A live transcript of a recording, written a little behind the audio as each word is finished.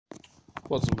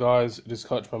What's up, guys? It is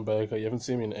Coachman Baker. You haven't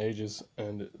seen me in ages,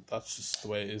 and that's just the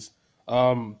way it is.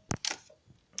 I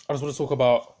just want to talk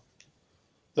about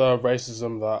the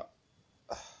racism that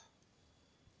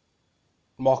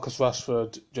Marcus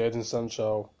Rashford, Jadon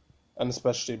Sancho, and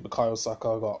especially Bukayo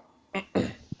Saka got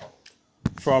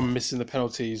from missing the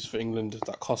penalties for England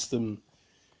that cost them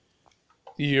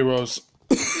the Euros.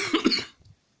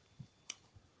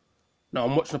 Now,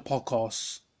 I'm watching a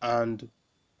podcast, and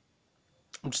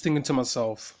I'm just thinking to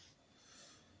myself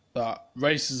that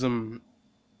racism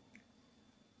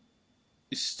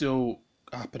is still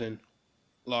happening.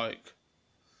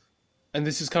 And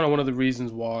this is kind of one of the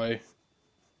reasons why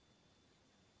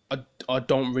I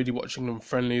don't really watch England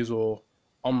friendlies, or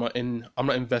I'm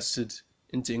not invested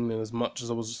into England as much as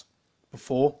I was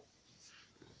before.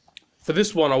 For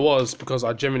this one, I was, because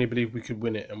I genuinely believed we could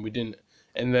win it, and we didn't.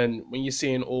 And then when you're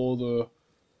seeing all the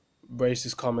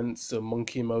racist comments, the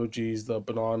monkey emojis, the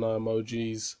banana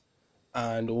emojis,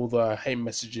 and all the hate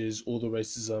messages, all the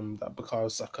racism that Bukayo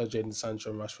Saka, Jadon Sancho,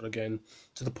 and Rashford again,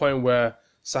 to the point where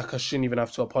Saka shouldn't even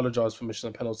have to apologise for missing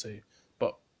a penalty,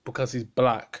 but because he's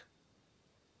black,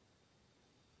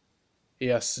 he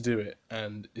has to do it,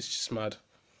 and it's just mad.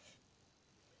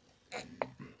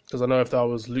 Because I know if that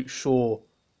was Luke Shaw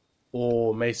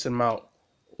or Mason Mount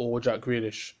or Jack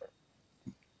Grealish,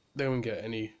 they wouldn't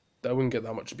get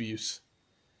that much abuse.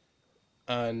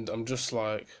 And I'm just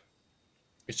like,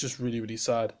 it's just really, really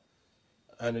sad.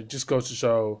 And it just goes to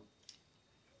show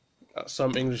that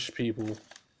some English people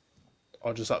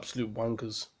are just absolute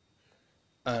wankers,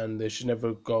 and they should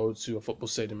never go to a football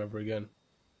stadium ever again.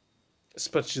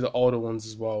 Especially the older ones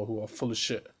as well, who are full of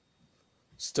shit.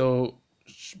 Still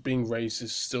being racist,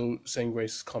 still saying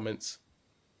racist comments.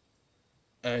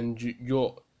 And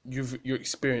your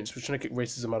experience, we're trying to get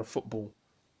racism out of football,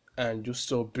 and you're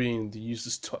still being the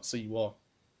useless twats that you are.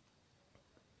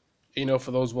 You know,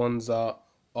 for those ones that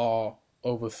are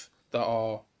old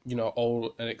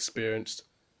and experienced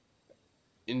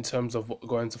in terms of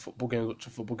going to football games,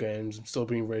 watching football games, and still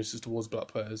being racist towards black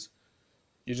players,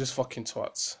 you're just fucking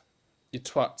twats. You're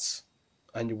twats,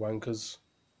 and you're wankers,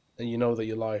 and you know that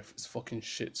your life is fucking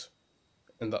shit,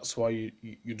 and that's why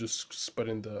you're just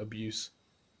spreading the abuse,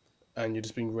 and you're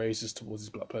just being racist towards these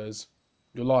black players.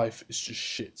 Your life is just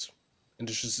shit, and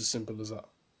it's just as simple as that.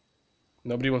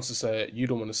 Nobody wants to say it. You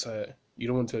don't want to say it. You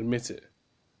don't want to admit it.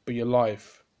 But your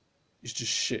life is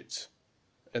just shit.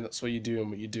 And that's why you're doing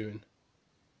what you're doing.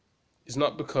 It's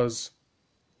not because,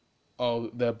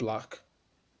 oh, they're black.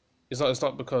 It's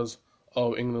not because,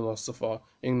 oh, England lost the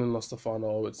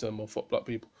final, it's them, or fuck black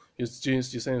people. You're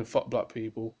saying fuck black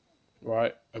people,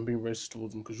 right? And being racist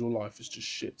towards them because your life is just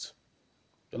shit.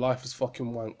 Your life is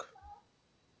fucking wank.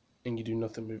 And you do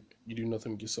nothing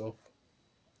with yourself.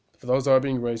 For those that are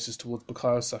being racist towards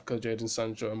Bukayo Saka, Jadon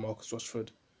Sancho, and Marcus Rashford,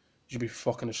 you should be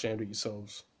fucking ashamed of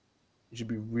yourselves. You should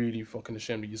be really fucking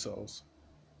ashamed of yourselves.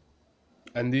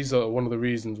 And these are one of the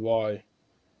reasons why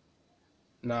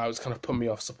now it's kind of put me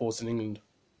off supporting England.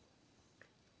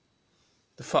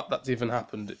 The fact that's even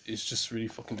happened is just really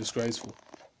fucking disgraceful.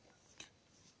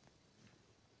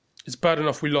 It's bad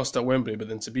enough we lost at Wembley, but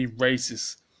then to be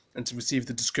racist and to receive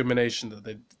the discrimination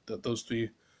that those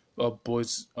three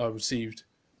boys received.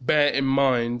 Bear in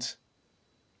mind,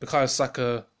 Bukayo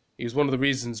Saka, he was one of the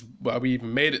reasons why we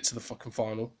even made it to the fucking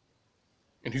final.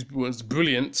 And he was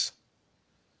brilliant.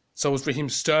 So was Raheem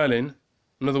Sterling,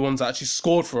 another one that actually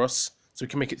scored for us, so we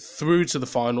can make it through to the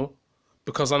final.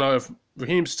 Because I know if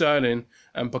Raheem Sterling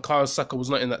and Bukayo Saka was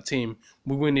not in that team,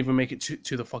 we wouldn't even make it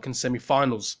to the fucking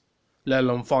semi-finals, let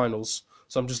alone finals.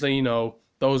 So I'm just letting you know,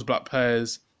 those black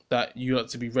players that you like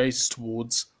to be racist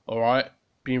towards, alright?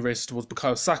 Being racist towards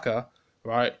Bukayo Saka,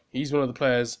 right? He's one of the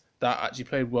players that actually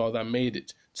played well, that made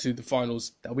it to the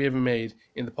finals that we ever made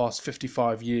in the past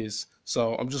 55 years.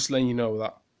 So I'm just letting you know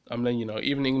that. I'm letting you know.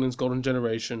 Even England's golden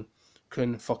generation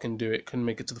couldn't fucking do it, couldn't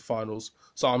make it to the finals.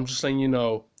 So I'm just letting you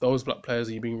know, those black players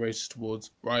that you're being racist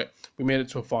towards, right? We made it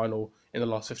to a final in the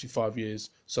last 55 years.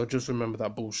 So just remember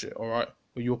that bullshit, alright?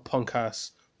 Where your punk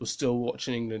ass was still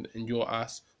watching England and your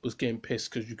ass was getting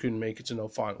pissed because you couldn't make it to no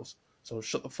finals. So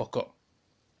shut the fuck up.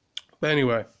 But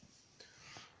anyway,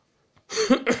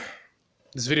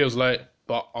 this video's late,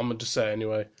 but I'm going to just say it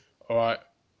anyway, alright?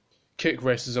 Kick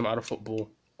racism out of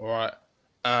football, alright?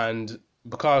 And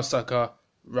Bukayo Saka,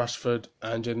 Rashford,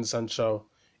 and Jadon Sancho,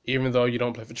 even though you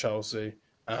don't play for Chelsea,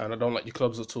 and I don't like your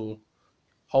clubs at all,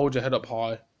 hold your head up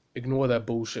high, ignore their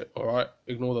bullshit, alright?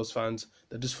 Ignore those fans,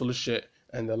 they're just full of shit,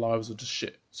 and their lives are just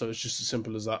shit. So it's just as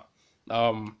simple as that.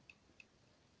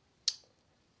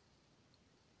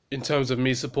 In terms of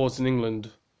me supporting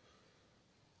England,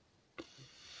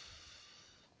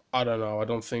 I don't know. I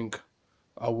don't think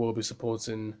I will be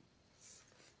supporting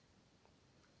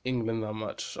England that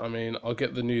much. I mean, I'll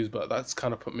get the news, but that's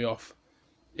kind of put me off.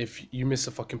 If you miss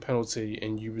a fucking penalty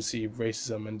and you receive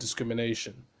racism and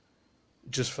discrimination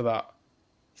just for that,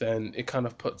 then it kind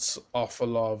of puts off a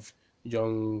lot of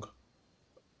young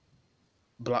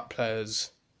black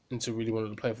players into really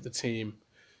wanting to play for the team,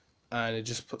 and it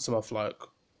just puts them off like,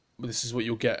 well, this is what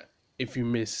you'll get if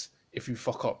you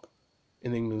fuck up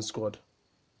in the England squad.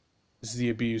 This is the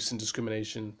abuse and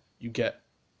discrimination you get,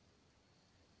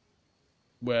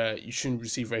 where you shouldn't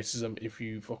receive racism if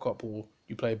you fuck up or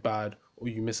you play bad or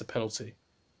you miss a penalty.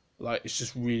 Like, it's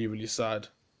just really, really sad.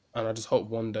 And I just hope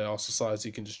one day our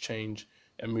society can just change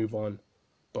and move on.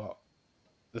 But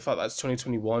the fact that it's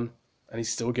 2021 and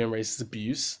he's still getting racist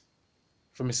abuse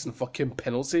for missing a fucking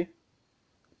penalty.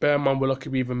 Bear in mind, we're lucky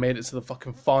we even made it to the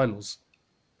fucking finals,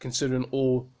 considering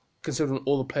all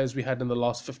the players we had in the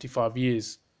last 55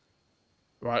 years.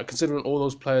 Right? Considering all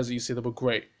those players that you see that were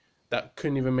great, that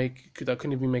couldn't even make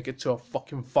it to a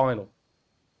fucking final.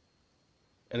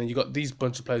 And then you got these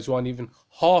bunch of players who aren't even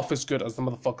half as good as the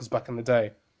motherfuckers back in the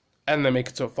day, and they make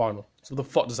it to a final. So what the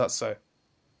fuck does that say?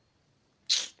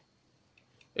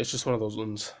 It's just one of those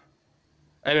ones.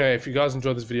 Anyway, if you guys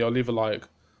enjoyed this video, leave a like,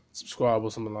 subscribe or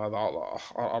something like that.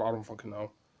 I don't fucking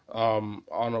know. I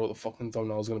don't know what the fucking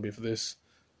thumbnail is gonna be for this.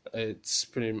 It's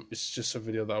just a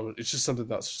video it's just something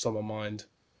that's just on my mind.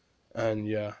 And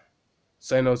yeah,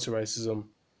 say no to racism.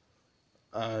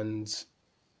 And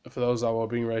for those that are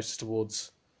being racist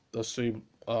towards those three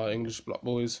English black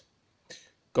boys,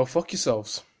 go fuck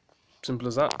yourselves. Simple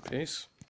as that. Peace.